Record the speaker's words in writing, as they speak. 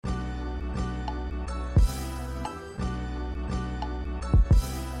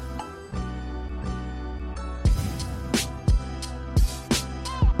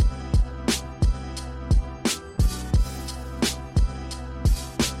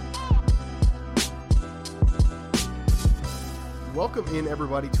Welcome in,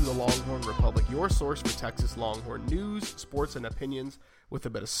 everybody, to the Longhorn Republic, your source for Texas Longhorn news, sports, and opinions with a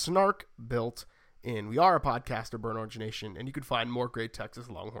bit of snark built in. We are a podcast of Burnt Orange Nation, and you can find more great Texas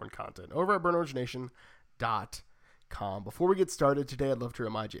Longhorn content over at burntorangenation.com. Before we get started today, I'd love to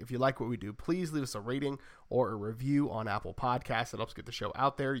remind you, if you like what we do, please leave us a rating or a review on Apple Podcasts. It helps get the show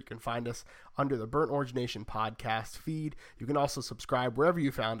out there. You can find us under the Burnt Orange Nation podcast feed. You can also subscribe wherever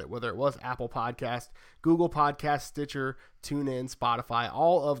you found it, whether it was Apple Podcast, Google Podcast, Stitcher, TuneIn, Spotify,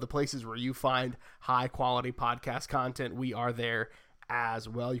 all of the places where you find high-quality podcast content. We are there as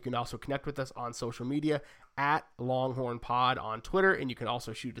well. You can also connect with us on social media at Longhorn Pod on Twitter, and you can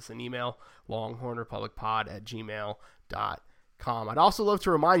also shoot us an email, longhornrepublicpod@gmail.com. I'd also love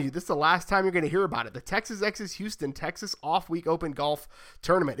to remind you, this is the last time you're going to hear about it. The Texas Exes Houston Texas Off-Week Open Golf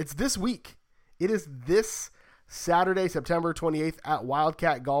Tournament. It's this week. It is this Saturday, September 28th at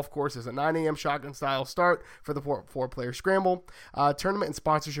Wildcat Golf Course. Is a 9 a.m. shotgun-style start for the four-player scramble. Tournament and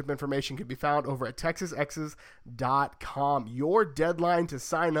sponsorship information can be found over at texasexes.com. Your deadline to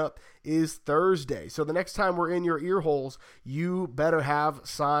sign up is Thursday. So the next time we're in your ear holes, you better have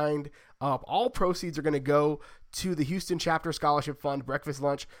signed up. All proceeds are going to go to the Houston Chapter Scholarship Fund, breakfast,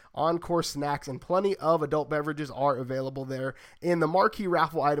 lunch, on-course snacks, and plenty of adult beverages are available there. And the marquee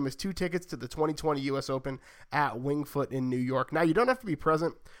raffle item is 2 tickets to the 2020 U.S. Open at Wingfoot in New York. Now, you don't have to be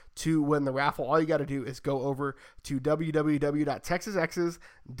present to win the raffle. All you got to do is go over to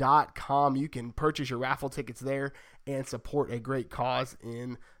www.texasexes.com. You can purchase your raffle tickets there and support a great cause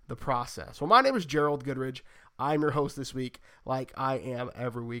in the process. Well, my name is Gerald Goodridge. I'm your host this week, like I am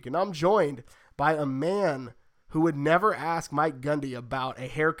every week, and I'm joined by a man who would never ask Mike Gundy about a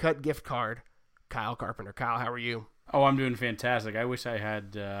haircut gift card, Kyle Carpenter. Kyle, how are you? Oh, I'm doing fantastic. I wish I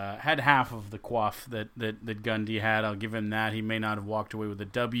had half of the quaff that Gundy had. I'll give him that. He may not have walked away with a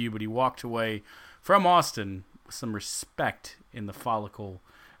W, but he walked away from Austin with some respect in the follicle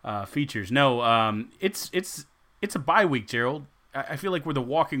features. No, it's a bye week, Gerald. I feel like we're the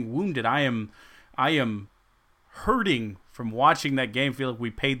walking wounded. I am hurting from watching that game. I feel like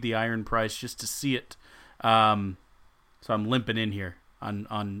we paid the iron price just to see it. So I'm limping in here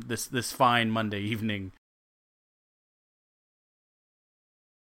on this fine Monday evening.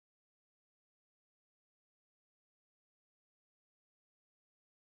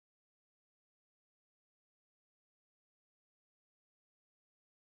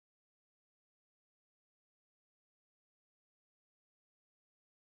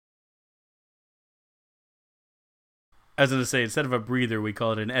 I was going to say, instead of a breather, we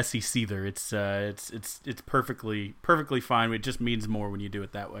call it an SEC-ther. It's perfectly fine. It just means more when you do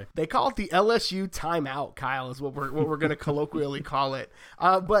it that way. They call it the LSU timeout, Kyle, is what we're going to colloquially call it.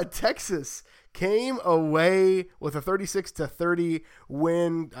 But Texas came away with a 36-30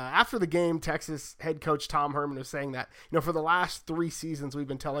 win. After the game, Texas head coach Tom Herman was saying that, for the last 3 seasons, we've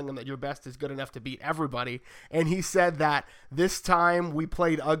been telling him that your best is good enough to beat everybody. And he said that this time we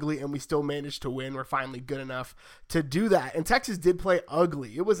played ugly and we still managed to win. We're finally good enough to do that. And Texas did play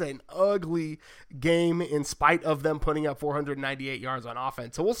ugly. It was an ugly game in spite of them putting up 498 yards on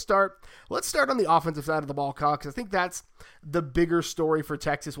offense. So let's start on the offensive side of the ball, Kyle, because I think that's the bigger story for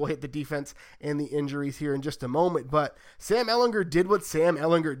Texas. We'll hit the defense and the injuries here in just a moment, but Sam Ehlinger did what Sam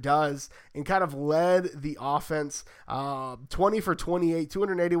Ehlinger does and kind of led the offense. 20 for 28,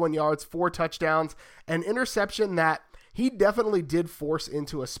 281 yards, 4 touchdowns, an interception that he definitely did force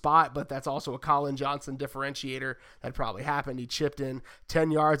into a spot, but that's also a Colin Johnson differentiator that probably happened. He chipped in 10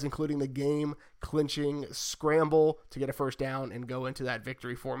 yards, including the game-clinching scramble to get a first down and go into that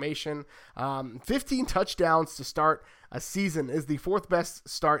victory formation. 15 touchdowns to start a season is the 4th best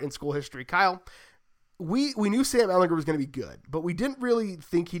start in school history. Kyle, we knew Sam Ehlinger was going to be good, but we didn't really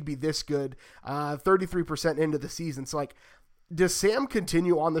think he'd be this good 33% into the season. So, does Sam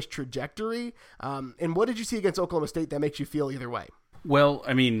continue on this trajectory? And what did you see against Oklahoma State that makes you feel either way? Well,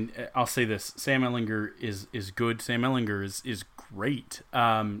 I mean, I'll say this. Sam Ehlinger is good. Sam Ehlinger is great.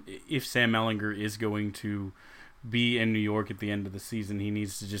 If Sam Ehlinger is going to be in New York at the end of the season, he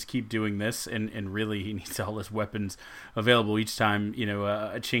needs to just keep doing this, and really he needs all his weapons available each time,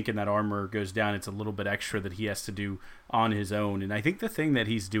 a chink in that armor goes down. It's a little bit extra that he has to do on his own. And I think the thing that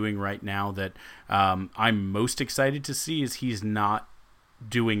he's doing right now that I'm most excited to see is he's not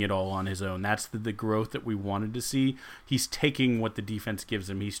doing it all on his own. That's the growth that we wanted to see. He's taking what the defense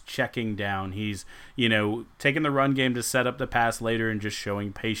gives him. He's checking down. He's, taking the run game to set up the pass later and just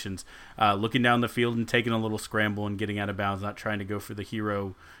showing patience, looking down the field and taking a little scramble and getting out of bounds, not trying to go for the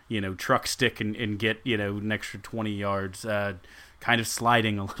hero, truck stick and get, an extra 20 yards. kind of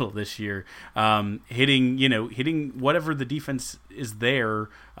sliding a little this year, hitting whatever the defense is there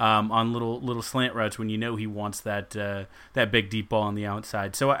on little slant routes when he wants that big deep ball on the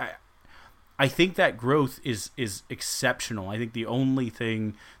outside. So I think that growth is exceptional. I think the only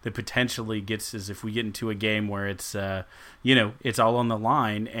thing that potentially gets is if we get into a game where it's it's all on the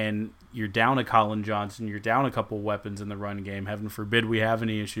line and you're down a Colin Johnson, you're down a couple weapons in the run game. Heaven forbid we have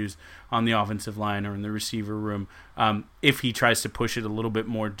any issues on the offensive line or in the receiver room. If he tries to push it a little bit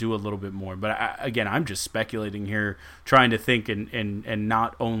more, do a little bit more. But I'm just speculating here, trying to think and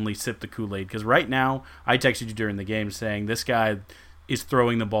not only sip the Kool-Aid. Because right now, I texted you during the game saying this guy is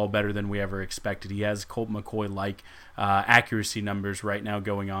throwing the ball better than we ever expected. He has Colt McCoy-like accuracy numbers right now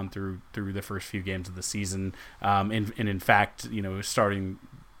going on through the first few games of the season. And in fact, starting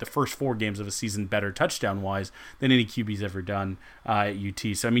the first 4 games of a season better touchdown-wise than any QB's ever done at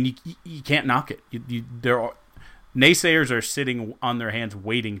UT. So, I mean, you can't knock it. Naysayers are sitting on their hands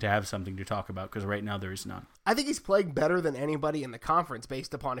waiting to have something to talk about because right now there is none. I think he's playing better than anybody in the conference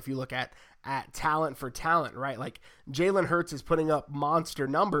based upon if you look at talent for talent, right? Like Jalen Hurts is putting up monster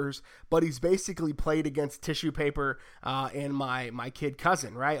numbers, but he's basically played against tissue paper and my kid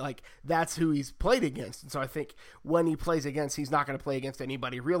cousin, right? Like that's who he's played against. And so I think when he plays against, he's not going to play against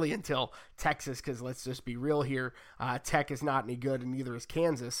anybody really until Texas, because let's just be real here. Tech is not any good and neither is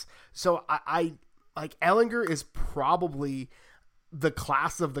Kansas. So I like Ehlinger is probably the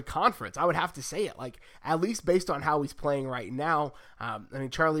class of the conference. I would have to say it, like at least based on how he's playing right now. I mean,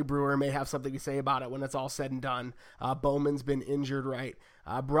 Charlie Brewer may have something to say about it when it's all said and done. Bowman's been injured, right?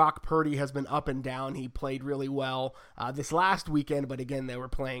 Brock Purdy has been up and down. He played really well this last weekend, but again, they were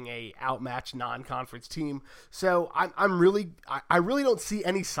playing a outmatched non-conference team. So I really don't see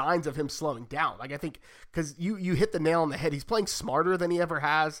any signs of him slowing down. Like I think because you hit the nail on the head. He's playing smarter than he ever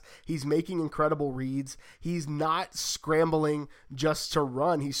has. He's making incredible reads. He's not scrambling just to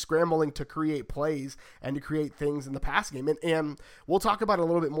run. He's scrambling to create plays and to create things in the pass game. And we'll talk about it a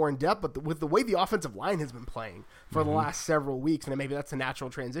little bit more in depth, but with the way the offensive line has been playing for the last several weeks, and maybe that's a natural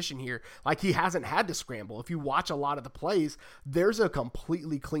transition here, like he hasn't had to scramble. If you watch a lot of the plays, there's a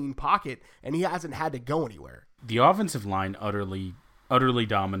completely clean pocket, and he hasn't had to go anywhere. The offensive line utterly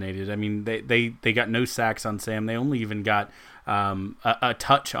dominated. I mean, they got no sacks on Sam. They only even got a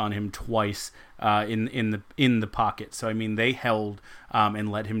touch on him twice in the pocket. So I mean, they held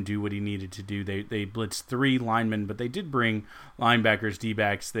and let him do what he needed to do. They blitzed 3 linemen, but they did bring linebackers,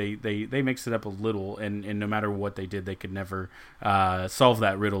 D-backs. They mixed it up a little, and no matter what they did, they could never solve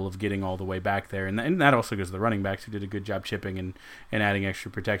that riddle of getting all the way back there. And that also goes to the running backs who did a good job chipping and adding extra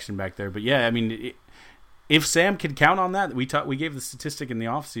protection back there. But yeah, I mean, if Sam can count on that, we gave the statistic in the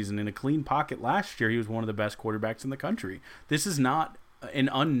offseason. In a clean pocket last year, he was one of the best quarterbacks in the country. This is not an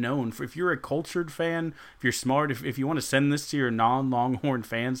unknown. If you're a cultured fan, if you're smart, if you want to send this to your non-Longhorn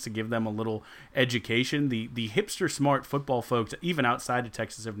fans to give them a little education, the hipster smart football folks, even outside of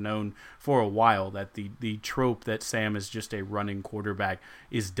Texas, have known for a while that the trope that Sam is just a running quarterback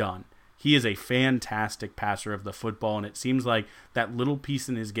is done. He is a fantastic passer of the football, and it seems like that little piece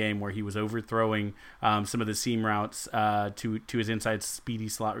in his game where he was overthrowing some of the seam routes to his inside speedy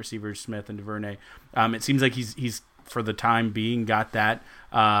slot receivers, Smith and DuVernay. It seems like he's for the time being got that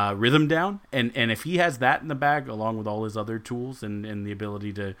rhythm down, and if he has that in the bag, along with all his other tools and the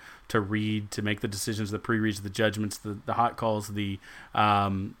ability to read, to make the decisions, the pre-reads, the judgments, the hot calls, the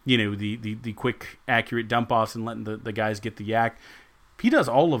quick, accurate dump offs, and letting the guys get the yak. He does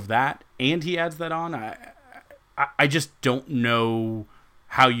all of that, and he adds that on. I just don't know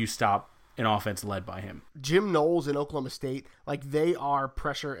how you stop an offense led by him. Jim Knowles in Oklahoma State, like they are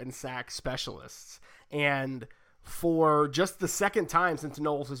pressure and sack specialists. And for just the second time since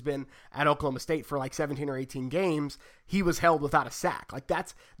Knowles has been at Oklahoma State for like 17 or 18 games, he was held without a sack. Like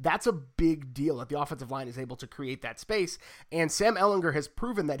that's a big deal that the offensive line is able to create that space. And Sam Ehlinger has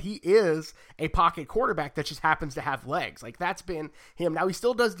proven that he is a pocket quarterback that just happens to have legs. Like that's been him. Now he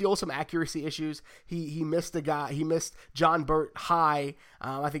still does deal with some accuracy issues. He missed John Burt high.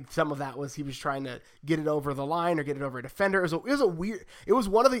 I think some of that was he was trying to get it over the line or get it over a defender. It was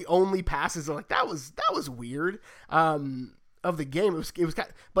one of the only passes that, like that was weird. Of the game, it was kind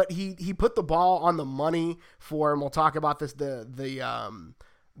of, but he put the ball on the money for, and we'll talk about this, the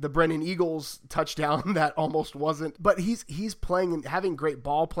Brennan Eagles touchdown that almost wasn't, but he's playing and having great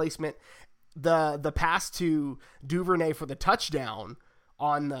ball placement. The pass to DuVernay for the touchdown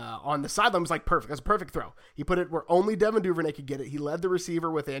on the sideline was like perfect. That's a perfect throw. He put it where only Devin DuVernay could get it. He led the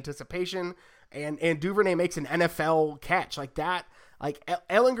receiver with anticipation, and DuVernay makes an NFL catch like that. like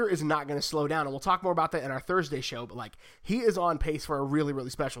Ehlinger is not going to slow down, and we'll talk more about that in our Thursday show. But like he is on pace for a really, really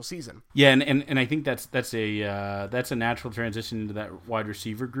special season. Yeah, and I think that's a natural transition into that wide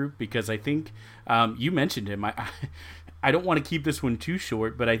receiver group, because I think you mentioned him. I don't want to keep this one too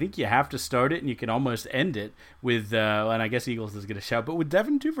short, but I think you have to start it, and you can almost end it with, and I guess Eagles is going to shout, but with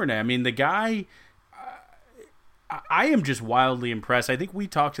Devin Duvernay. I mean, the guy, I am just wildly impressed. I think we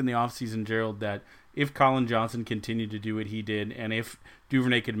talked in the offseason, Gerald, that if Colin Johnson continued to do what he did, and if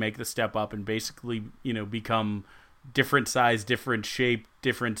Duvernay could make the step up and basically, become different size, different shape,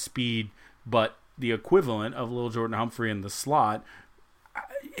 different speed, but the equivalent of Lil Jordan Humphrey in the slot,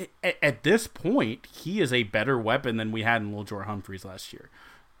 at this point, he is a better weapon than we had in Lil Jordan Humphreys last year.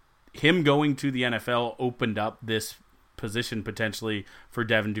 Him going to the NFL opened up this position potentially for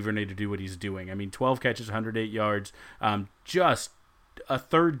Devin Duvernay to do what he's doing. I mean, 12 catches, 108 yards, just a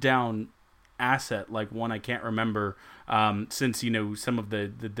third down asset like one I can't remember since some of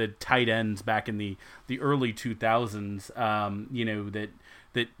the tight ends back in the early 2000s.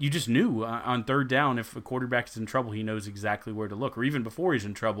 That you just knew on third down, if a quarterback is in trouble, he knows exactly where to look. Or even before he's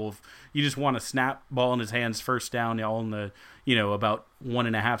in trouble, if you just want to snap ball in his hands, first down, all in the about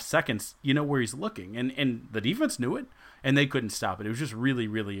 1.5 seconds, you know where he's looking. And the defense knew it, and they couldn't stop it. It was just really,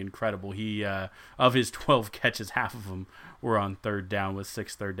 really incredible. He of his 12 catches, half of them were on third down, with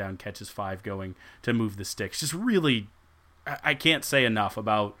 6 third down catches, 5 going to move the sticks. Just really, I can't say enough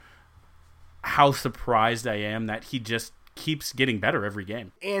about how surprised I am that he just keeps getting better every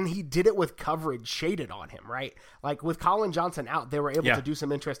game. And he did it with coverage shaded on him, right? Like with Colin Johnson out, they were able to do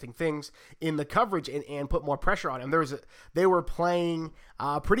some interesting things in the coverage and put more pressure on him. They were playing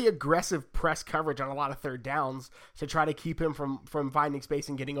pretty aggressive press coverage on a lot of third downs to try to keep him from finding space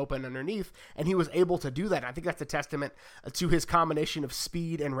and getting open underneath, and he was able to do that. And I think that's a testament to his combination of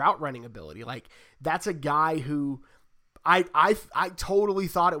speed and route running ability. Like that's a guy who I totally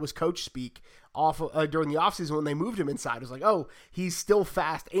thought it was coach speak during the offseason when they moved him inside. It was like, oh, he's still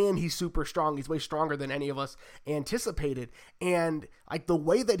fast and he's super strong. He's way stronger than any of us anticipated. And like the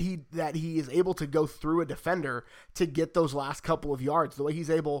way that he is able to go through a defender to get those last couple of yards, the way he's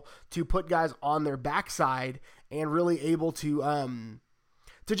able to put guys on their backside and really able to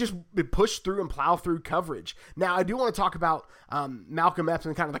just push through and plow through coverage. Now, I do want to talk about Malcolm Epps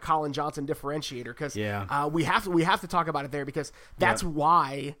and kind of the Colin Johnson differentiator, because we have to talk about it there, because that's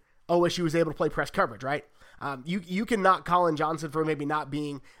why OSU was able to play press coverage, right? You can knock Colin Johnson for maybe not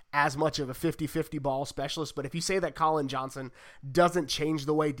being as much of a 50-50 ball specialist, but if you say that Colin Johnson doesn't change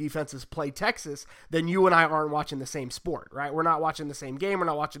the way defenses play Texas, then you and I aren't watching the same sport, right? We're not watching the same game. We're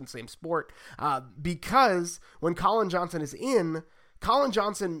not watching the same sport, because when Colin Johnson is in, Colin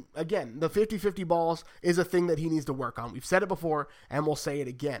Johnson, again, the 50-50 balls is a thing that he needs to work on. We've said it before, and we'll say it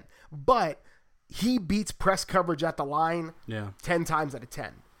again. But he beats press coverage at the line 10 times out of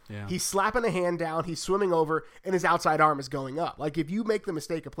 10. Yeah. He's slapping a hand down, he's swimming over, and his outside arm is going up. Like, if you make the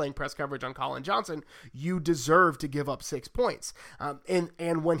mistake of playing press coverage on Colin Johnson, you deserve to give up 6 points.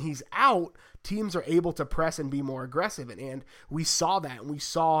 And when he's out, teams are able to press and be more aggressive. And we saw that, and we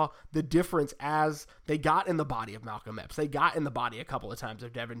saw the difference as they got in the body of Malcolm Epps. They got in the body a couple of times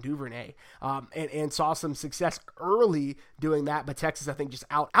of Devin Duvernay, and saw some success early doing that. But Texas, I think, just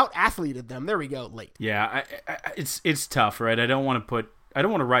out-athleted them. There we go, late. Yeah, it's tough, right? I don't want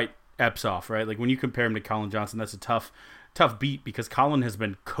to write Epps off, right? Like when you compare him to Colin Johnson, that's a tough beat, because Colin has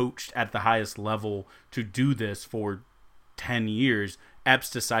been coached at the highest level to do this for 10 years.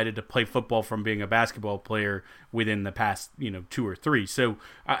 Epps decided to play football from being a basketball player within the past, 2 or 3. So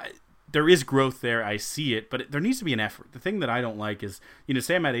there is growth there. I see it, but there needs to be an effort. The thing that I don't like is,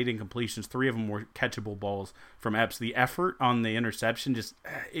 Sam had 8 incompletions, 3 of them were catchable balls from Epps. The effort on the interception, just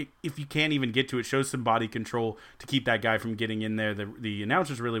if you can't even get to it, shows some body control to keep that guy from getting in there. The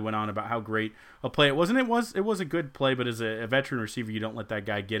announcers really went on about how great a play it was, and it was a good play. But as a veteran receiver, you don't let that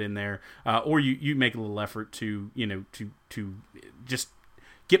guy get in there, or you make a little effort to just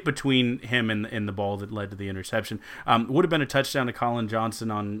get between him and the ball that led to the interception. Would have been a touchdown to Colin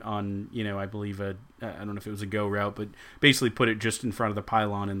Johnson on I believe I don't know if it was a go route, but basically put it just in front of the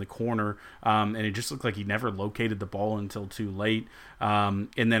pylon in the corner, and it just looked like he never located the ball until too late. And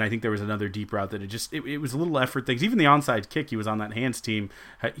then I think there was another deep route that it was a little effort things. Even the onside kick, he was on that hands team.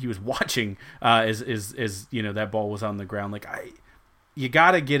 He was watching as that ball was on the ground. Like you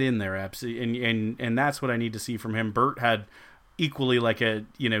got to get in there, Epps, and that's what I need to see from him. Burt had equally like a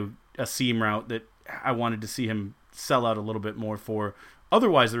seam route that I wanted to see him sell out a little bit more for.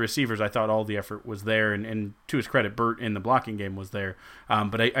 Otherwise, the receivers, I thought all the effort was there, and to his credit, Burt in the blocking game was there.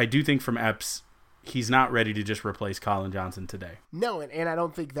 But I do think from Epps, he's not ready to just replace Colin Johnson today. No, and I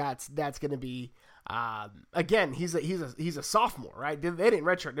don't think that's going to be Again, he's a sophomore, right? They didn't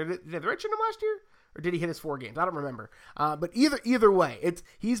redshirt. Did they redshirt him last year, or did he hit his 4 games? I don't remember. But either way,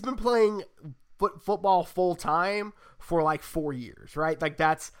 he's been playing football full time for like 4 years, right? Like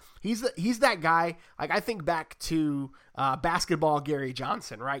he's that guy. Like I think back to basketball Gary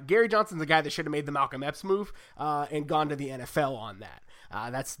Johnson, right? Gary Johnson's the guy that should have made the Malcolm Epps move and gone to the NFL on that.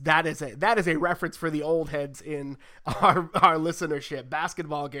 That is a reference for the old heads in our listenership.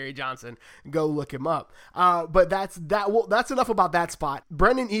 Basketball Gary Johnson, go look him up. But that's enough about that spot.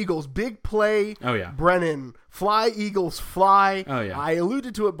 Brennan Eagles, big play. Oh yeah, Brennan, fly Eagles, fly. Oh yeah. I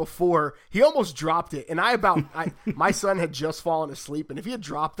alluded to it before. He almost dropped it, and my son had just fallen asleep, and if he had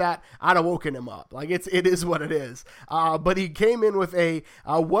dropped that, I'd have woken him up. Like it is what it is. But he came in with a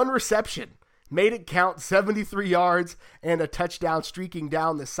 1 reception. Made it count, 73 yards and a touchdown streaking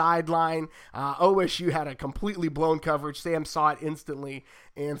down the sideline. OSU had a completely blown coverage. Sam saw it instantly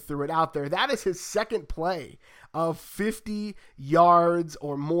and threw it out there. That is his second play of 50 yards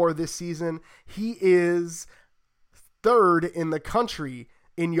or more this season. He is third in the country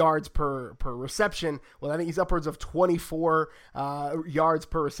in yards per reception. Well, I think he's upwards of 24 yards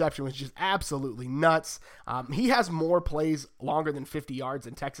per reception, which is just absolutely nuts. He has more plays longer than 50 yards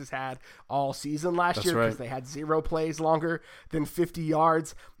than Texas had all season last year because they had 0 plays longer than 50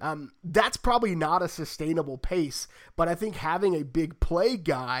 yards. That's probably not a sustainable pace, but I think having a big play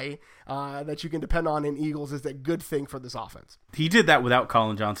guy that you can depend on in Eagles is a good thing for this offense. He did that without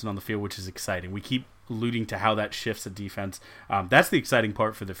Colin Johnson on the field, which is exciting. We keep alluding to how that shifts the defense. That's the exciting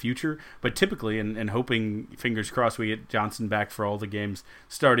part for the future. But typically, and hoping, fingers crossed, we get Johnson back for all the games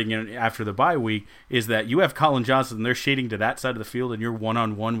starting after the bye week, is that you have Colin Johnson, and they're shading to that side of the field, and you're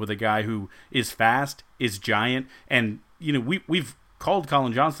one-on-one with a guy who is fast, is giant, and we've called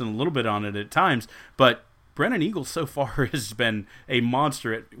Colin Johnson a little bit on it at times, but Brennan Eagles so far has been a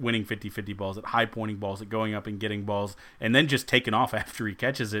monster at winning 50-50 balls, at high-pointing balls, at going up and getting balls, and then just taking off after he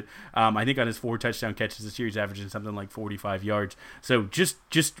catches it. I think on his 4 touchdown catches this year, he's averaging something like 45 yards. So just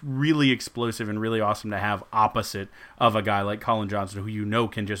really explosive and really awesome to have opposite of a guy like Colin Johnson, who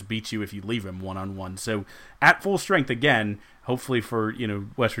can just beat you if you leave him one-on-one. So at full strength again, hopefully for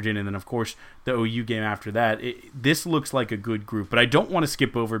West Virginia, and then of course the OU game after that. This looks like a good group, but I don't want to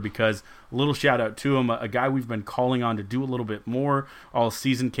skip over, because a little shout out to him, a guy we've been calling on to do a little bit more all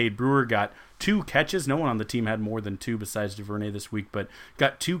season. Cade Brewer got 2 catches. No one on the team had more than 2 besides DuVernay this week, but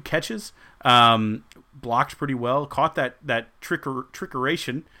got 2 catches. Blocked pretty well. Caught that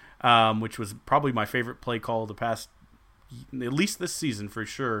trickeration, which was probably my favorite play call of the past, at least this season for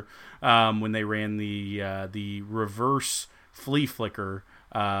sure, when they ran the reverse flea flicker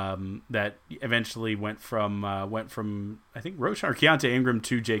that eventually went from I think Roshan or Keontae Ingram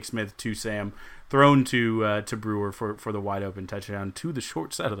to Jake Smith to Sam, thrown to Brewer for the wide open touchdown to the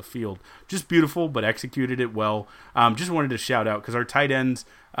short side of the field. Just beautiful, but executed it well. Just wanted to shout out, because our tight ends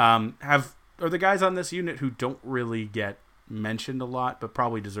are the guys on this unit who don't really get mentioned a lot, but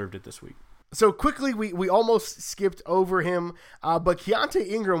probably deserved it this week. So quickly, we almost skipped over him, but Keontae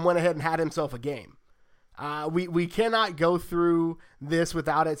Ingram went ahead and had himself a game. We cannot go through this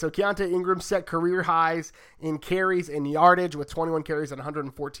without it. So Keontae Ingram set career highs in carries and yardage with 21 carries and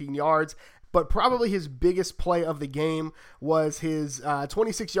 114 yards. But probably his biggest play of the game was his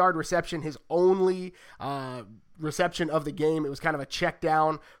 26-yard reception, his only reception of the game. It was kind of a check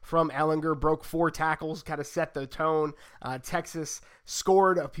down from Ehlinger, broke 4 tackles, kind of set the tone. Texas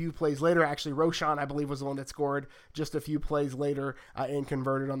scored a few plays later. Actually, Roshan, I believe, was the one that scored just a few plays later and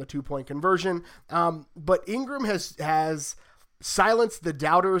converted on the 2-point conversion. But Ingram has silenced the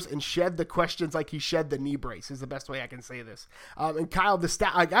doubters and shed the questions like he shed the knee brace, is the best way I can say this. And Kyle,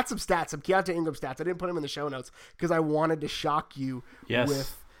 I got some Keontae Ingram stats. I didn't put them in the show notes because I wanted to shock you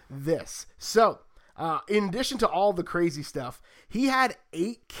with this. So, in addition to all the crazy stuff, he had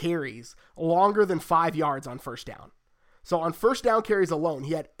 8 carries longer than 5 yards on first down. So on first down carries alone,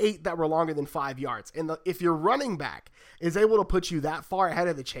 he had 8 that were longer than 5 yards. And if your running back is able to put you that far ahead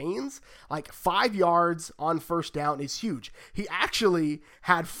of the chains, like 5 yards on first down is huge. He actually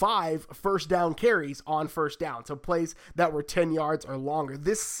had 5 first down carries on first down. So plays that were 10 yards or longer.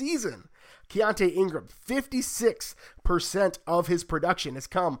 This season, Keontae Ingram, 56% of his production has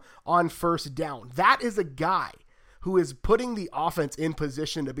come on first down. That is a guy who is putting the offense in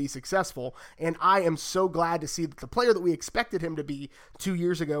position to be successful, and I am so glad to see that the player that we expected him to be 2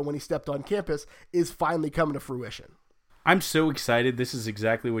 years ago when he stepped on campus is finally coming to fruition. I'm so excited. This is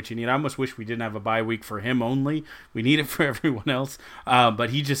exactly what you need. I almost wish we didn't have a bye week for him only. We need it for everyone else, but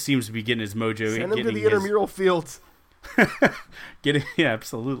he just seems to be getting his mojo. Send him to the intramural fields.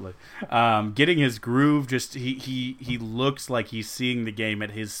 Absolutely. Getting his groove, just he looks like he's seeing the game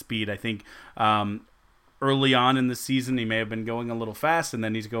at his speed. I think early on in the season he may have been going a little fast, and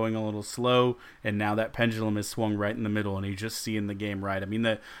then he's going a little slow, and now that pendulum is swung right in the middle, and he's just seeing the game right. I mean,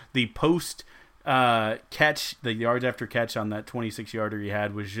 the post catch, the yards after catch on that 26-yarder he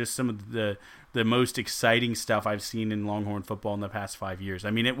had was just some of the most exciting stuff I've seen in Longhorn football in the past 5 years. I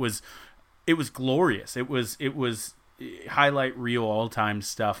mean, it was glorious. It was highlight reel all-time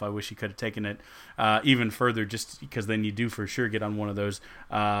stuff. I wish he could have taken it even further, just because then you do for sure get on one of those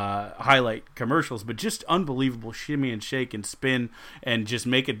highlight commercials. But just unbelievable shimmy and shake and spin, and just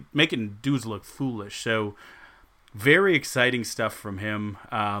making dudes look foolish. So very exciting stuff from him.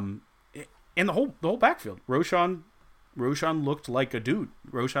 And the whole backfield. Roschon looked like a dude.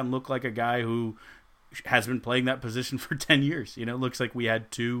 Roschon looked like a guy who has been playing that position for 10 years. You know, it looks like we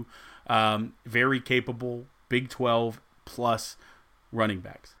had two very capable Big 12 plus running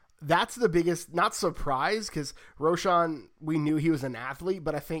backs. That's the biggest, not surprise, because Roschon, we knew he was an athlete,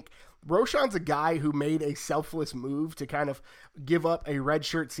 but I think Roschon's a guy who made a selfless move to kind of give up a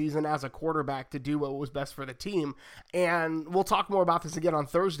redshirt season as a quarterback to do what was best for the team. And we'll talk more about this again on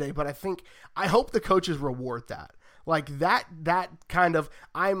Thursday, but I hope the coaches reward that. Like that kind of,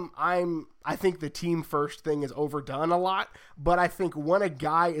 I think the team first thing is overdone a lot, but I think when a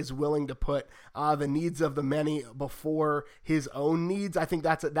guy is willing to put the needs of the many before his own needs, I think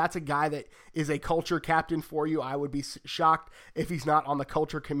that's a guy that is a culture captain for you. I would be shocked if he's not on the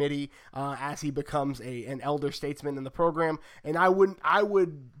culture committee as he becomes an elder statesman in the program, and I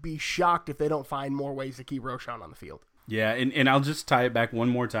would be shocked if they don't find more ways to keep Roschon on the field. Yeah, and I'll just tie it back one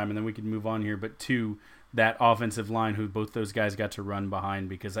more time, and then we can move on here. But two, that offensive line, who both those guys got to run behind,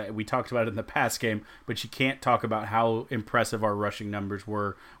 because we talked about it in the past game, but you can't talk about how impressive our rushing numbers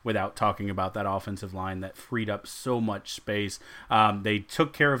were without talking about that offensive line that freed up so much space. They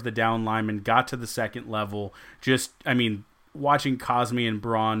took care of the down linemen, got to the second level. Watching Cosme and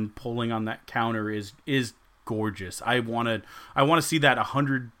Braun pulling on that counter is gorgeous. I want to see that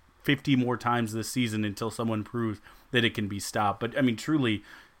 150 more times this season until someone proves that it can be stopped. But I mean, truly,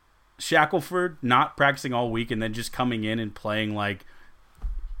 Shackelford not practicing all week and then just coming in and playing like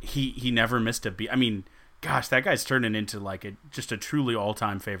he never missed a beat. I mean, gosh, that guy's turning into just a truly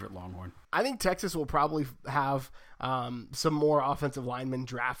all-time favorite Longhorn. I think Texas will probably have some more offensive linemen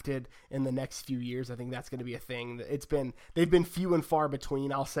drafted in the next few years. I think that's going to be a thing. They've been few and far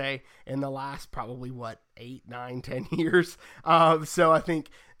between, I'll say, in the last probably 8, 9, 10 years. So I think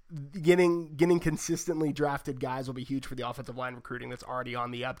getting consistently drafted guys will be huge for the offensive line recruiting that's already on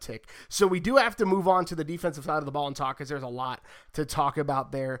the uptick. So we do have to move on to the defensive side of the ball and talk, because there's a lot to talk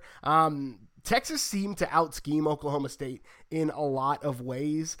about there. Texas seemed to out-scheme Oklahoma State in a lot of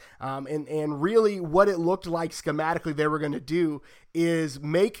ways. And really what it looked like schematically they were going to do is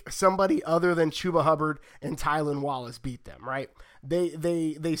make somebody other than Chuba Hubbard and Tylan Wallace beat them, right?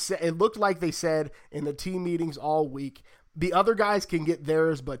 They said, it looked like they said in the team meetings all week, the other guys can get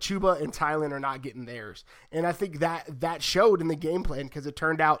theirs, but Chuba and Tylan are not getting theirs. And I think that showed in the game plan, because it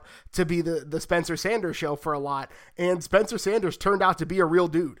turned out to be the Spencer Sanders show for a lot. And Spencer Sanders turned out to be a real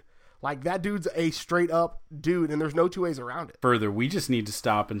dude. Like, that dude's a straight up dude, and there's no two ways around it. Further, we just need to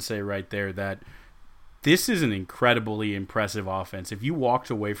stop and say right there that this is an incredibly impressive offense. If you walked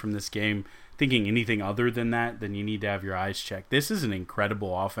away from this game thinking anything other than that, then you need to have your eyes checked. This is an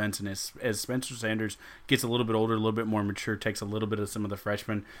incredible offense, and as Spencer Sanders gets a little bit older, a little bit more mature, takes a little bit of some of the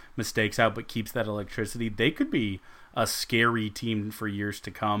freshman mistakes out, but keeps that electricity, they could be a scary team for years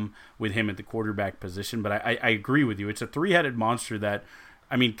to come with him at the quarterback position. But I agree with you. It's a three-headed monster that,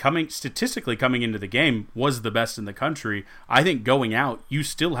 I mean, statistically coming into the game, was the best in the country. I think going out, you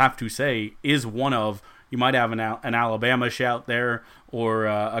still have to say, is one of, you might have an Alabama shout there, or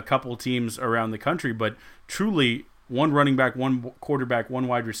a couple teams around the country, but truly one running back, one quarterback, one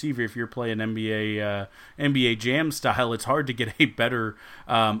wide receiver. If you're playing NBA Jam style, it's hard to get a better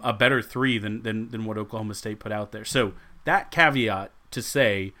three than what Oklahoma State put out there. So that caveat to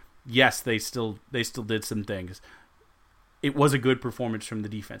say, yes, they still did some things. It was a good performance from the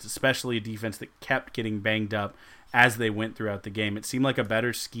defense, especially a defense that kept getting banged up as they went throughout the game. It seemed like a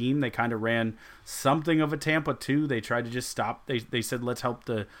better scheme. They kind of ran something of a Tampa 2. They tried to just stop. They said, let's help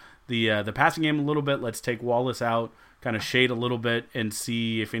the passing game a little bit. Let's take Wallace out, kind of shade a little bit, and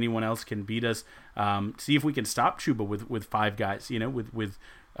see if anyone else can beat us. See if we can stop Chuba with five guys,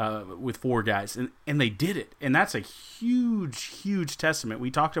 with four guys. And they did it. And that's a huge, huge testament.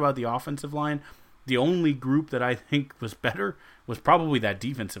 We talked about the offensive line. The only group that I think was better was probably that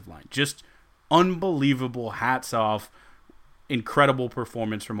defensive line. Just unbelievable, hats off. incredible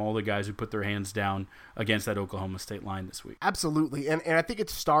performance from all the guys who put their hands down against that Oklahoma State line this week. Absolutely. And I think it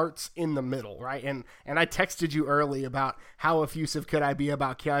starts in the middle, right? And I texted you early about how effusive could I be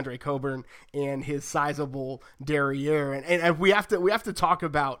about Keondre Coburn and his sizable derriere. And we have to talk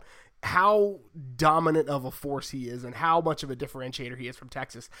about how dominant of a force he is and how much of a differentiator he is from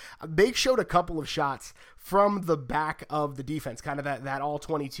Texas. They showed a couple of shots from the back of the defense, kind of that all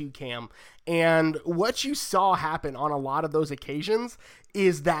 22 cam. And what you saw happen on a lot of those occasions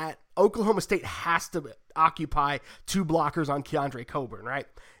is that Oklahoma State has to occupy two blockers on Keondre Coburn, right?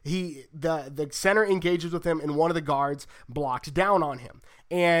 The center engages with him and one of the guards blocks down on him.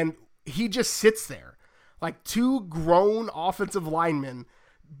 And he just sits there like two grown offensive linemen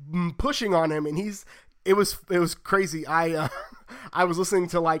pushing on him, and it was crazy. I was listening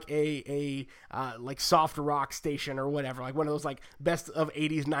to like a like soft rock station or whatever, like one of those like best of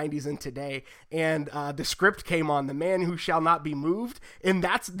 80s, 90s and today, and the script came on, The Man Who Shall Not Be Moved, and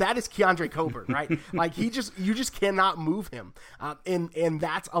that is Keondre Coburn, right? Like you just cannot move him, and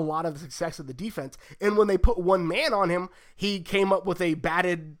that's a lot of the success of the defense. And when they put one man on him, he came up with a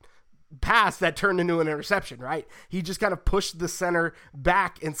batted pass that turned into an interception, right? He just kind of pushed the center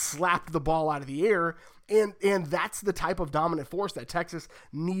back and slapped the ball out of the air. And that's the type of dominant force that Texas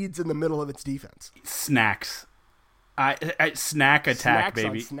needs in the middle of its defense. Snacks. Snack attack,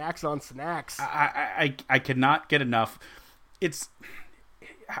 baby. Snacks on snacks. I cannot get enough.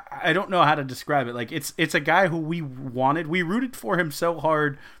 I don't know how to describe it. Like it's a guy who we rooted for him so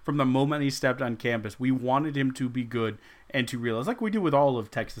hard from the moment he stepped on campus. We wanted him to be good and to realize, like we do with all of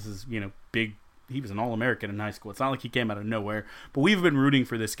Texas's, big. He was an All-American in high school. It's not like he came out of nowhere, but we've been rooting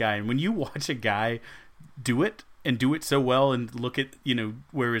for this guy. And when you watch a guy do it and do it so well, and look at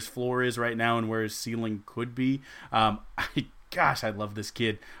where his floor is right now and where his ceiling could be, I love this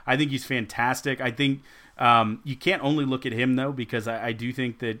kid. I think he's fantastic. I think you can't only look at him though, because I do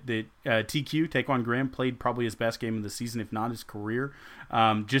think that TQ Taquan Graham played probably his best game of the season, if not his career.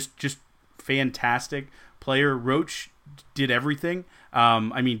 Just fantastic player. Roach did everything.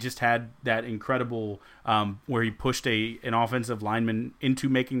 Just had that incredible where he pushed an offensive lineman into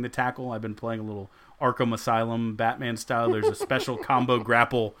making the tackle. I've been playing a little Arkham Asylum Batman style. There's a special combo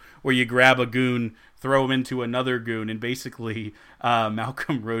grapple where you grab a goon, throw him into another goon, and basically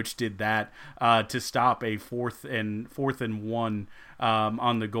Malcolm Roach did that to stop a fourth and 1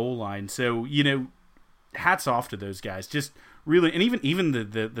 on the goal line. So hats off to those guys. Just really, and even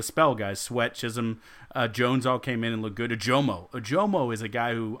the spell guys, Sweat, Chisholm, Jones all came in and looked good. Ojomo is a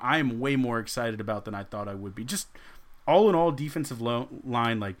guy who I am way more excited about than I thought I would be. Just all in all, defensive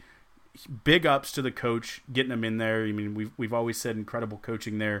line, like big ups to the coach getting him in there. I mean, we've always said incredible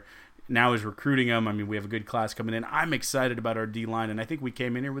coaching there. Now is recruiting him. I mean, we have a good class coming in. I'm excited about our D line, and I think we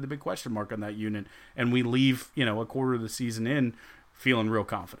came in here with a big question mark on that unit, and we leave a quarter of the season in feeling real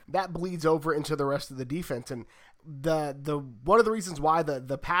confident. That bleeds over into the rest of the defense, and the one of the reasons why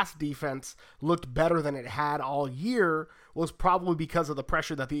the pass defense looked better than it had all year was probably because of the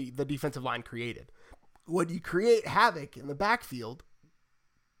pressure that the defensive line created. When you create havoc in the backfield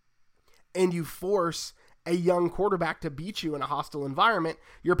and you force a young quarterback to beat you in a hostile environment,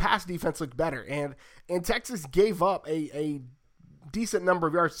 your pass defense looked better. And Texas gave up a decent number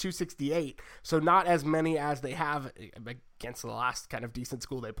of yards, 268, so not as many as they have against the last kind of decent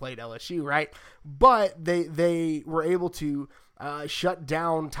school they played, LSU, right? But they were able to shut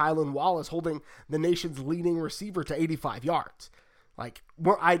down Tylan Wallace, holding the nation's leading receiver to 85 yards. Like,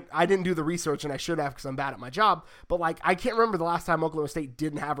 I didn't do the research, and I should have because I'm bad at my job, but like, I can't remember the last time Oklahoma State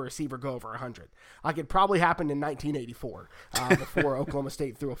didn't have a receiver go over 100. Like, it probably happened in 1984 before Oklahoma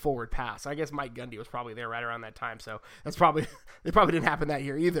State threw a forward pass. I guess Mike Gundy was probably there right around that time, so it probably didn't happen that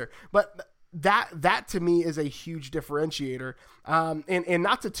year either. But that to me is a huge differentiator. And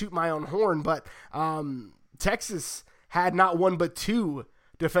not to toot my own horn, but Texas had not one but two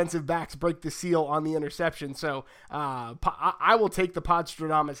defensive backs break the seal on the interception. So I will take the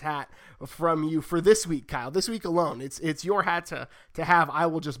Podstradamus hat from you for this week, Kyle. This week alone. It's your hat to have. I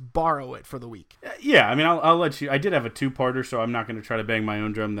will just borrow it for the week. Yeah, I mean, I'll let you. I did have a two-parter, so I'm not going to try to bang my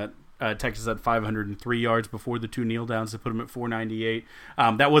own drum that Texas had 503 yards before the two kneel downs to put them at 498.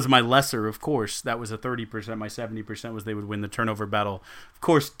 That was my lesser, of course. That was a 30%. My 70% was they would win the turnover battle. Of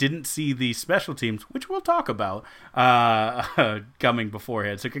course, didn't see the special teams, which we'll talk about, coming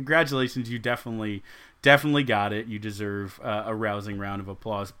beforehand. So congratulations, you definitely got it. You deserve a rousing round of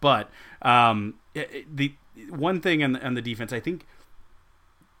applause. But the one thing on the defense, I think.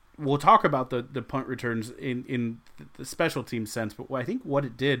 We'll talk about the punt returns in the special team sense, but I think what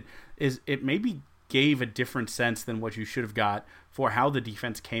it did is it maybe gave a different sense than what you should have got for how the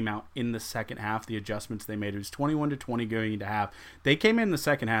defense came out in the second half, the adjustments they made. It was 21-20 going into half. They came in the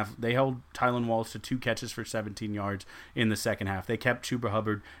second half. They held Tylan Wallace to 2 catches for 17 yards in the second half. They kept Chuba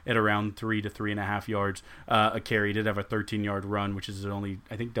Hubbard at around 3 to 3.5 yards a carry. He did have a 13-yard run, which is the only,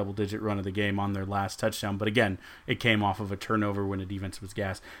 I think, double-digit run of the game on their last touchdown. But again, it came off of a turnover when the defense was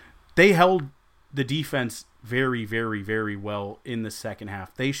gassed. They held the defense very, very, very well in the second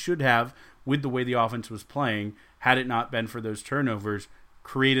half. They should have, with the way the offense was playing, had it not been for those turnovers,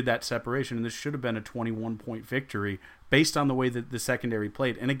 created that separation. And this should have been a 21-point victory based on the way that the secondary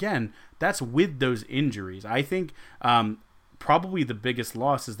played. And again, that's with those injuries. I think probably the biggest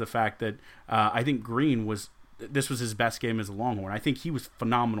loss is the fact that I think Green this was his best game as a Longhorn. I think he was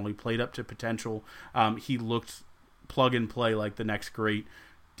phenomenal. He played up to potential. He looked plug and play like the next great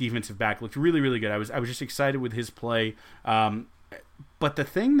defensive back. Looked really, really good. I was just excited with his play. But the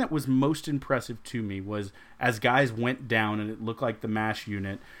thing that was most impressive to me was as guys went down and it looked like the MASH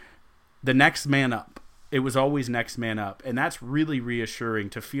unit, the next man up. It was always next man up. And that's really reassuring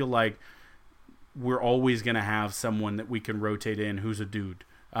to feel like we're always going to have someone that we can rotate in who's a dude.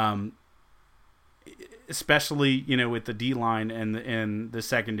 Especially, with the D-line and the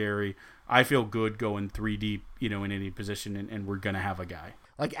secondary. I feel good going 3 deep, in any position, and we're going to have a guy.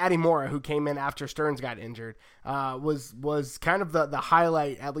 Like Adi Mora, who came in after Stearns got injured, was kind of the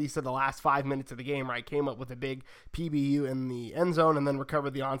highlight, at least of the last 5 minutes of the game, right? Came up with a big PBU in the end zone and then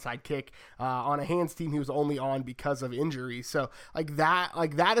recovered the onside kick on a hands team he was only on because of injury. So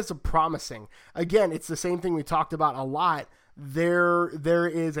that is a promising. Again, it's the same thing we talked about a lot. There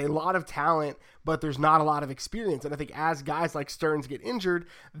is a lot of talent, but there's not a lot of experience. And I think as guys like Stearns get injured,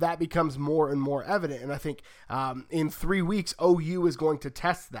 that becomes more and more evident. And I think in 3 weeks, OU is going to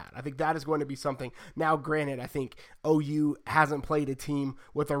test that. I think that is going to be something. Now, granted, I think OU hasn't played a team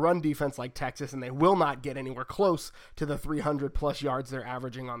with a run defense like Texas, and they will not get anywhere close to the 300-plus yards they're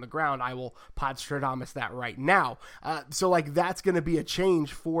averaging on the ground. I will Podstradamus that right now. So that's going to be a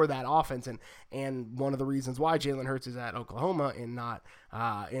change for that offense. And one of the reasons why Jalen Hurts is at Oklahoma and not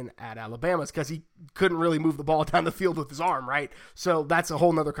at Alabama is because he couldn't really move the ball down the field with his arm, right? So that's a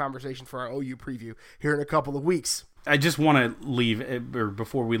whole nother conversation for our OU preview here in a couple of weeks. I just want to leave, or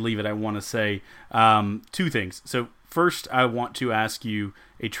before we leave it, I want to say 2 things. So first, I want to ask you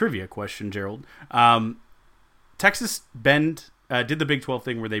a trivia question, Gerald. Texas did the Big 12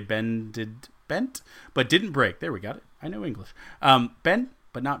 thing where they bent, but didn't break. There, we got it. I know English. Bend,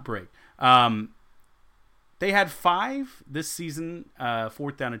 but not break. They had 5 this season,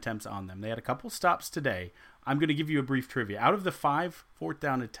 4th down attempts on them. They had a couple stops today. I'm going to give you a brief trivia. Out of the 5 4th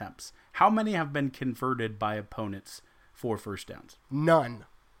down attempts, how many have been converted by opponents for first downs? None.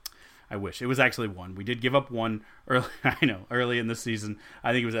 I wish. It was actually 1. We did give up 1 early in the season.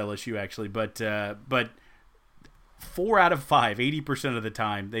 I think it was LSU actually, but 4 out of 5, 80% of the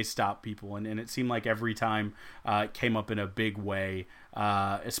time, they stopped people, and it seemed like every time it came up in a big way,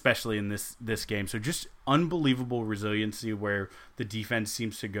 especially in this game. So just unbelievable resiliency where the defense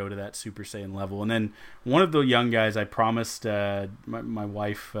seems to go to that Super Saiyan level. And then one of the young guys, I promised my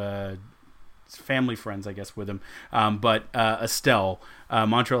wife, family friends, I guess, with him, but Estelle,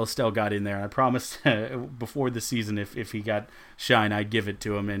 Montreal Estelle got in there. I promised before the season if he got shine, I'd give it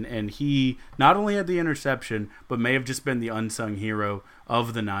to him. And he not only had the interception, but may have just been the unsung hero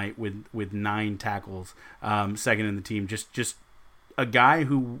of the night with 9 tackles, second in the team. Just a guy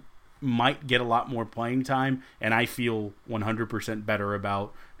who might get a lot more playing time, and I feel 100% better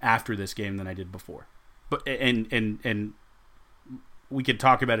about after this game than I did before. But and we could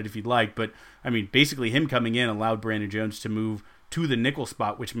talk about it if you'd like, but I mean, basically him coming in allowed Brandon Jones to move to the nickel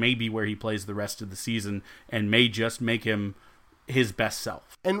spot, which may be where he plays the rest of the season and may just make him his best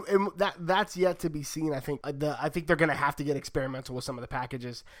self. And that's yet to be seen. I think they're going to have to get experimental with some of the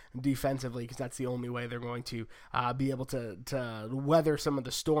packages defensively, because that's the only way they're going to be able to weather some of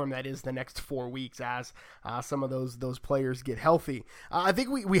the storm that is the next 4 weeks as some of those players get healthy. I think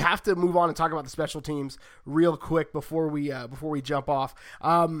we have to move on and talk about the special teams real quick before we jump off.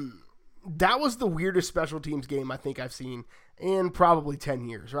 That was the weirdest special teams game I think I've seen in probably 10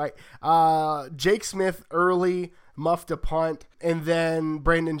 years, right? Jake Smith early muffed a punt, and then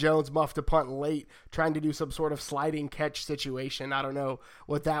Brandon Jones muffed a punt late, trying to do some sort of sliding catch situation. I don't know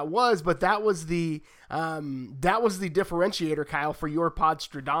what that was, but that was the differentiator, Kyle, for your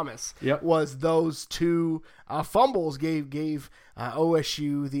Podstradamus. Yep. Was those 2 fumbles gave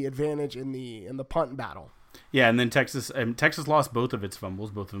OSU the advantage in the punt battle. Yeah, and then Texas lost both of its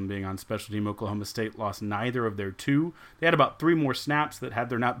fumbles, both of them being on special team. Oklahoma State lost neither of their two. They had about 3 more snaps that, had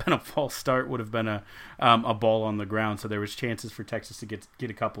there not been a false start, would have been a ball on the ground. So there was chances for Texas to get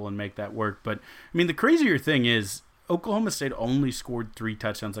a couple and make that work. But I mean, the crazier thing is Oklahoma State only scored 3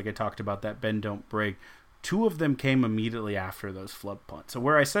 touchdowns, like I talked about, that bend don't break. 2 of them came immediately after those flub punts. So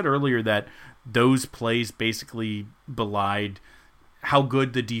where I said earlier that those plays basically belied how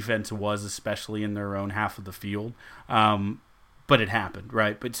good the defense was, especially in their own half of the field. But it happened,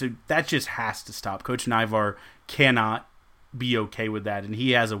 right? But so that just has to stop. Coach Nyvar cannot be okay with that, and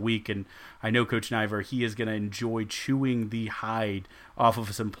he has a week, and I know Coach Nyvar, he is going to enjoy chewing the hide off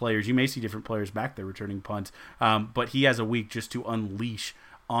of some players. You may see different players back there returning punts, but he has a week just to unleash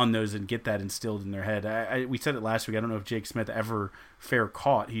on those and get that instilled in their head. We said it last week. I don't know if Jake Smith ever fair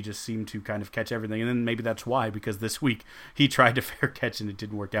caught. He just seemed to kind of catch everything. And then maybe that's why, because this week he tried to fair catch and it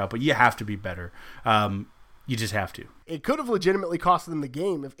didn't work out. But you have to be better. You just have to. It could have legitimately cost them the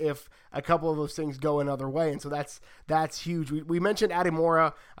game if a couple of those things go another way, and so that's huge. We mentioned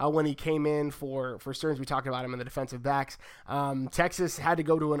Ademora when he came in for Stearns. We talked about him in the defensive backs. Texas had to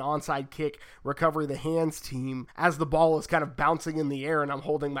go to an onside kick recovery, the hands team, as the ball was kind of bouncing in the air, and I'm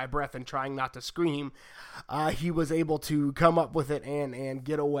holding my breath and trying not to scream. He was able to come up with it and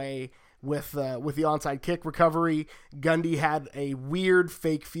get away with the onside kick recovery. Gundy had a weird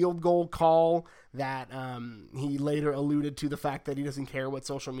fake field goal call that he later alluded to the fact that he doesn't care what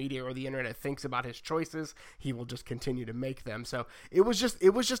social media or the internet thinks about his choices. He will just continue to make them. So it was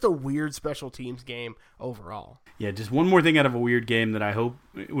just a weird special teams game overall. Yeah, just one more thing out of a weird game that I hope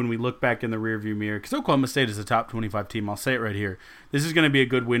when we look back in the rearview mirror, because Oklahoma State is a top 25 team, I'll say it right here. This is going to be a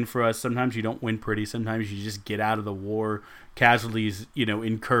good win for us. Sometimes you don't win pretty. Sometimes you just get out of the war. Casualties,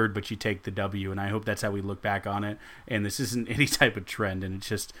 incurred, but you take the W, and I hope that's how we look back on it. And this isn't any type of trend, and it's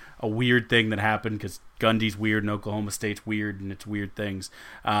just a weird thing that happened because Gundy's weird and Oklahoma State's weird, and it's weird things.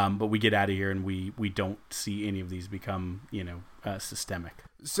 But we get out of here, and we don't see any of these become, systemic.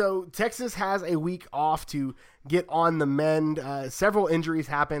 So Texas has a week off to get on the mend. Several injuries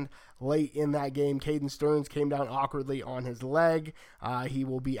happened late in that game. Caden Stearns came down awkwardly on his leg. He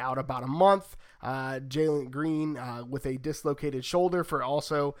will be out about a month. Jalen Green with a dislocated shoulder for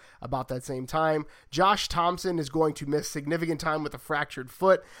also about that same time. Josh Thompson is going to miss significant time with a fractured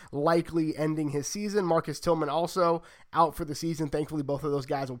foot, likely ending his season. Marcus Tillman also out for the season. Thankfully, both of those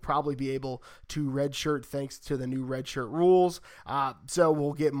guys will probably be able to redshirt thanks to the new redshirt rules. So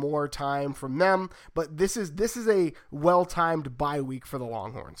we'll get more time from them. But this is a well-timed bye week for the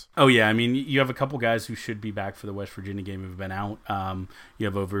Longhorns. Oh, yeah. I mean, you have a couple guys who should be back for the West Virginia game who've been out. You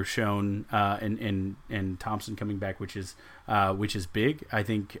have Overshone and Thompson coming back, which is big. I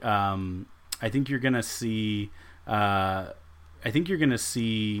think you're gonna see. I think you're gonna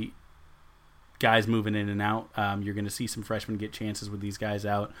see guys moving in and out. You're going to see some freshmen get chances with these guys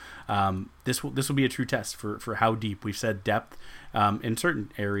out. This will be a true test for how deep. We've said depth in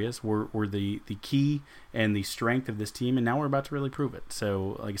certain areas were the key and the strength of this team, and now we're about to really prove it.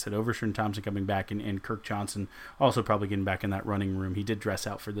 So, like I said, Overshire Thompson coming back, and Kirk Johnson also probably getting back in that running room. He did dress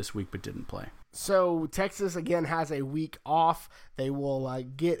out for this week but didn't play. So Texas, again, has a week off. They will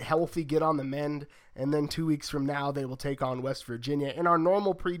get healthy, get on the mend, and then 2 weeks from now, they will take on West Virginia. In our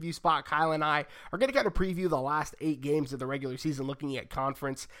normal preview spot, Kyle and I are going to kind of preview the last 8 games of the regular season, looking at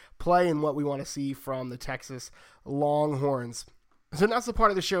conference play and what we want to see from the Texas Longhorns. So that's the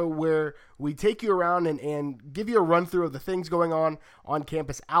part of the show where we take you around and give you a run-through of the things going on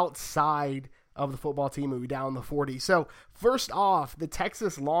campus outside of the football team and we down the 40. So first off, the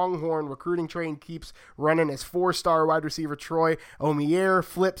Texas Longhorn recruiting train keeps running as 4-star wide receiver Troy Omier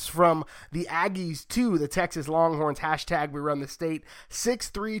flips from the Aggies to the Texas Longhorns. Hashtag we run the state.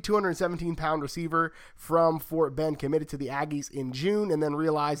 6'3", 217-pound receiver from Fort Bend committed to the Aggies in June and then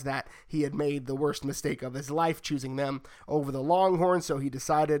realized that he had made the worst mistake of his life choosing them over the Longhorns, so he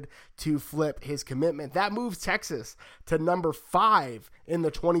decided to flip his commitment. That moves Texas to number 5 in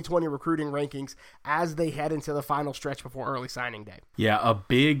the 2020 recruiting rankings as they head into the final stretch before early signing day. Yeah, a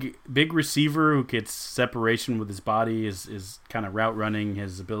big receiver who gets separation with his body, is kind of route running,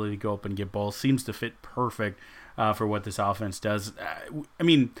 his ability to go up and get balls seems to fit perfect for what this offense does. I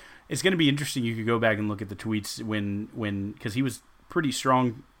mean, it's going to be interesting. You could go back and look at the tweets when because he was pretty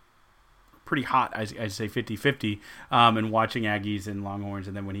strong, pretty hot, I'd say 50-50, and watching Aggies and Longhorns,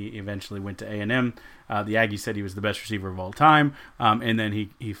 and then when he eventually went to A&M, the Aggies said he was the best receiver of all time, and then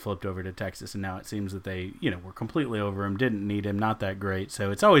he flipped over to Texas, and now it seems that they were completely over him, didn't need him, not that great. So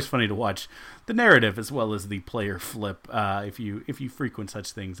it's always funny to watch the narrative as well as the player flip if you frequent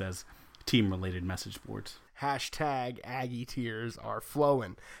such things as team-related message boards. Hashtag Aggie tears are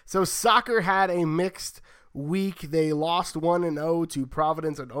flowing. So soccer had a mixed week. They lost 1-0 to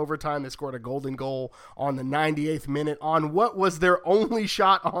Providence in overtime. They scored a golden goal on the 98th minute on what was their only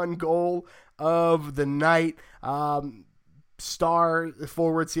shot on goal of the night. Star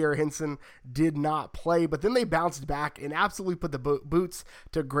forward Sierra Hinson did not play, but then they bounced back and absolutely put the boots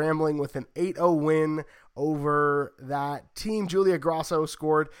to Grambling with an 8-0 win over that team. Julia Grosso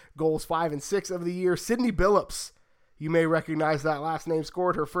scored goals 5 and 6 of the year. Sydney Billups, you may recognize that last name,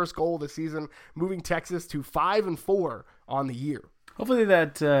 scored her first goal of the season, moving Texas to 5-4 on the year. Hopefully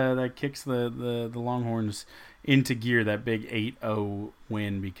that kicks the Longhorns into gear, that big 8-0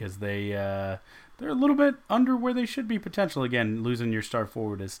 win, because they're a little bit under where they should be potential. Again, losing your star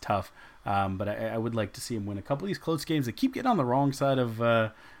forward is tough, but I would like to see them win a couple of these close games. They keep getting on the wrong side of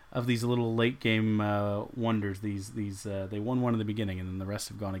these little late game wonders. They won one in the beginning, and then the rest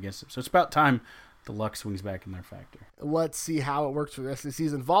have gone against them. So it's about time the luck swings back in their factor. Let's see how it works for the rest of the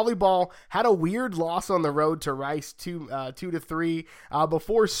season. Volleyball had a weird loss on the road to Rice, 2-3,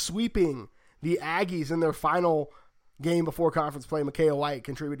 before sweeping the Aggies in their final game before conference play. Micaiah White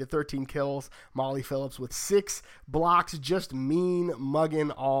contributed 13 kills. Molly Phillips with 6 blocks, just mean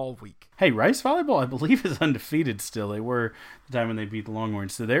mugging all week. Hey, Rice Volleyball, I believe, is undefeated still. They were the time when they beat the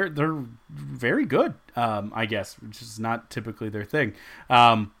Longhorns. So they're very good, I guess, which is not typically their thing.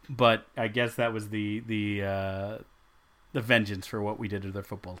 But I guess that was the vengeance for what we did to their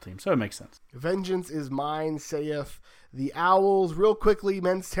football team. So it makes sense. Vengeance is mine, saith the Owls. Real quickly,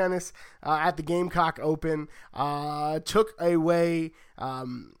 men's tennis at the Gamecock Open took away.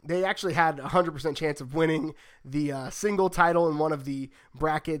 They actually had a 100% chance of winning the single title in one of the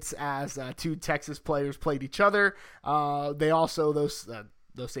brackets as 2 Texas players played each other. They also, those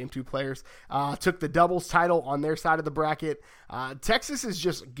same 2 players, took the doubles title on their side of the bracket. Texas is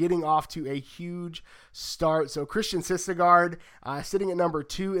just getting off to a huge start. So Christian Sisegard sitting at number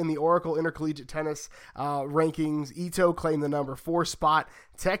 2 in the Oracle Intercollegiate Tennis rankings. Ito claimed the number 4 spot.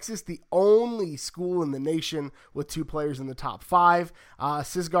 Texas, the only school in the nation with 2 players in the top 5.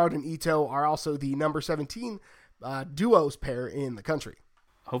 Sisegard and Ito are also the number 17 duos pair in the country.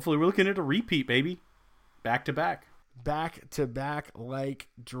 Hopefully we're looking at a repeat, baby. Back to back. Back to back like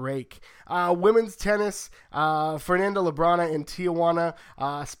Drake. Women's tennis, Fernanda Lebrana and Tijuana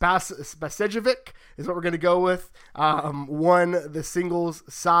Spasejevic is what we're going to go with, won the singles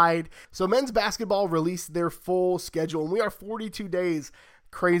side. So men's basketball released their full schedule, and we are 42 days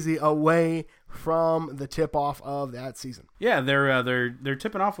crazy away from the tip-off of that season. Yeah, they're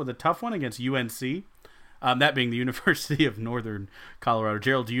tipping off with a tough one against UNC. That being the University of Northern Colorado.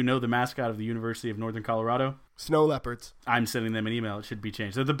 Gerald, do you know the mascot of the University of Northern Colorado? Snow leopards. I'm sending them an email. It should be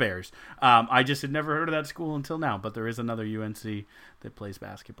changed. They're the Bears. I just had never heard of that school until now, but there is another UNC that plays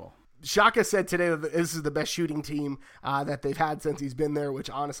basketball. Shaka said today that this is the best shooting team that they've had since he's been there,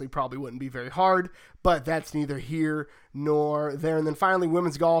 which honestly probably wouldn't be very hard, but that's neither here nor there. And then finally,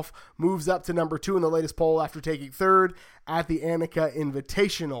 women's golf moves up to number 2 in the latest poll after taking 3rd at the Annika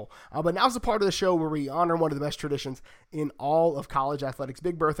Invitational. But now's the part of the show where we honor one of the best traditions in all of college athletics,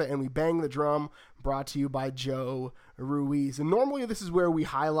 Big Bertha, and we bang the drum, brought to you by Joe Ruiz. And normally this is where we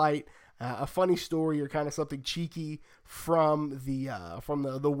highlight a funny story or kind of something cheeky from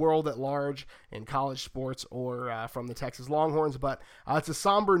the world at large in college sports or from the Texas Longhorns. But it's a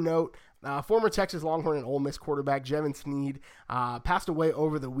somber note. Former Texas Longhorn and Ole Miss quarterback Jevin Sneed passed away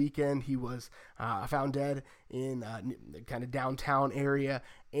over the weekend. He was found dead in kind of downtown area,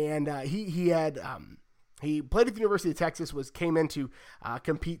 and he played at the University of Texas, came in to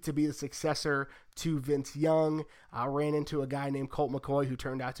compete to be the successor to Vince Young, ran into a guy named Colt McCoy, who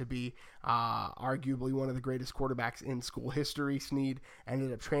turned out to be arguably one of the greatest quarterbacks in school history. Sneed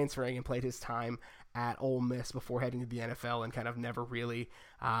ended up transferring and played his time at Ole Miss before heading to the NFL and kind of never really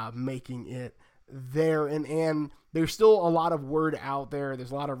making it there. And there's still a lot of word out there.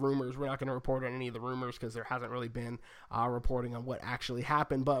 There's a lot of rumors. We're not going to report on any of the rumors because there hasn't really been reporting on what actually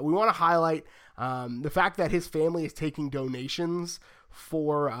happened. But we want to highlight the fact that his family is taking donations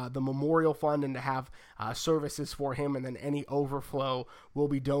for the Memorial Fund and to have services for him, and then any overflow will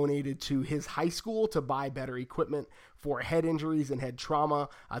be donated to his high school to buy better equipment for head injuries and head trauma,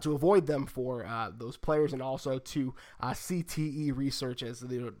 to avoid them for those players, and also to CTE research, as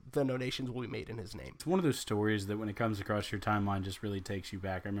the donations will be made in his name. It's one of those stories that when it comes across your timeline just really takes you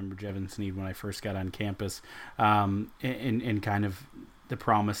back. I remember Jevin Sneed when I first got on campus, and kind of the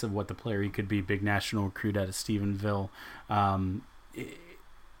promise of what the player he could be, big national recruit out of Stephenville.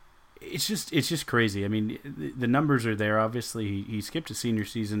 It's just crazy. I mean, the numbers are there. Obviously, he skipped his senior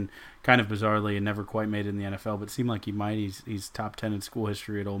season kind of bizarrely and never quite made it in the NFL, but it seemed like he might. He's top 10 in school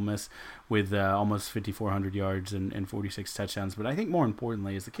history at Ole Miss with almost 5,400 yards and 46 touchdowns. But I think more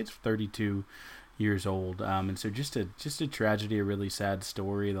importantly is the kid's 32 years old. And so just a tragedy, a really sad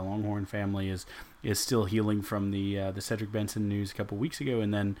story. The Longhorn family is still healing from the Cedric Benson news a couple weeks ago,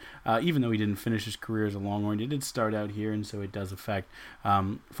 and then even though he didn't finish his career as a Longhorn, he did start out here, and so it does affect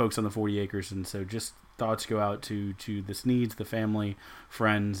folks on the 40 acres. And so just thoughts go out to the Sneeds, the family,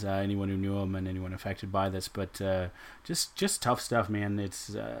 friends, anyone who knew him, and anyone affected by this. But just tough stuff, man.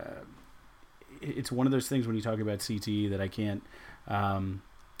 It's one of those things when you talk about CTE that I can't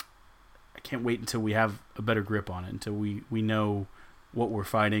wait until we have a better grip on it, until we know what we're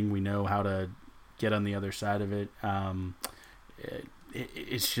fighting, we know how to get on the other side of it.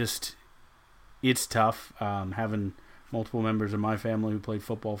 It's tough. Having multiple members of my family who played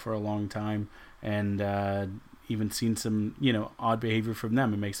football for a long time, and even seen some odd behavior from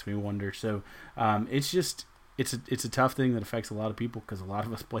them, it makes me wonder. So it's a tough thing that affects a lot of people, because a lot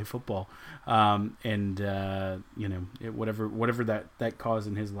of us play football, and whatever that cause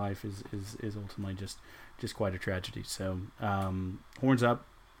in his life is ultimately just quite a tragedy. So horns up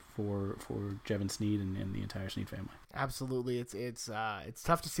for Jevan Sneed and the entire Sneed family. Absolutely, it's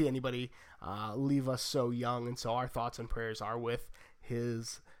tough to see anybody leave us so young, and so our thoughts and prayers are with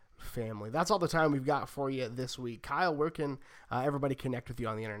his family. That's all the time we've got for you this week. Kyle, where can everybody connect with you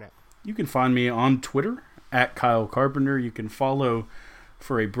on the internet? You can find me on Twitter at Kyle Carpenter. You can follow,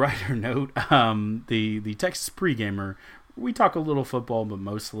 for a brighter note, the Texas Pregamer. We talk a little football, but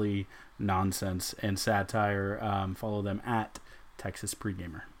mostly nonsense and satire. Follow them at Texas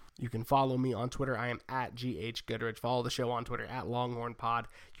Pregamer. You can follow me on Twitter. I am at GH Goodrich. Follow the show on Twitter at Longhorn Pod.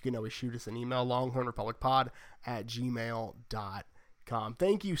 You can always shoot us an email, longhornrepublicpod@gmail.com.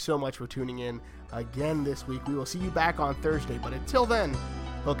 Thank you so much for tuning in again this week. We will see you back on Thursday, but until then,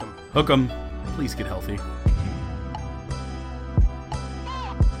 hook 'em. Hook 'em. Please get healthy.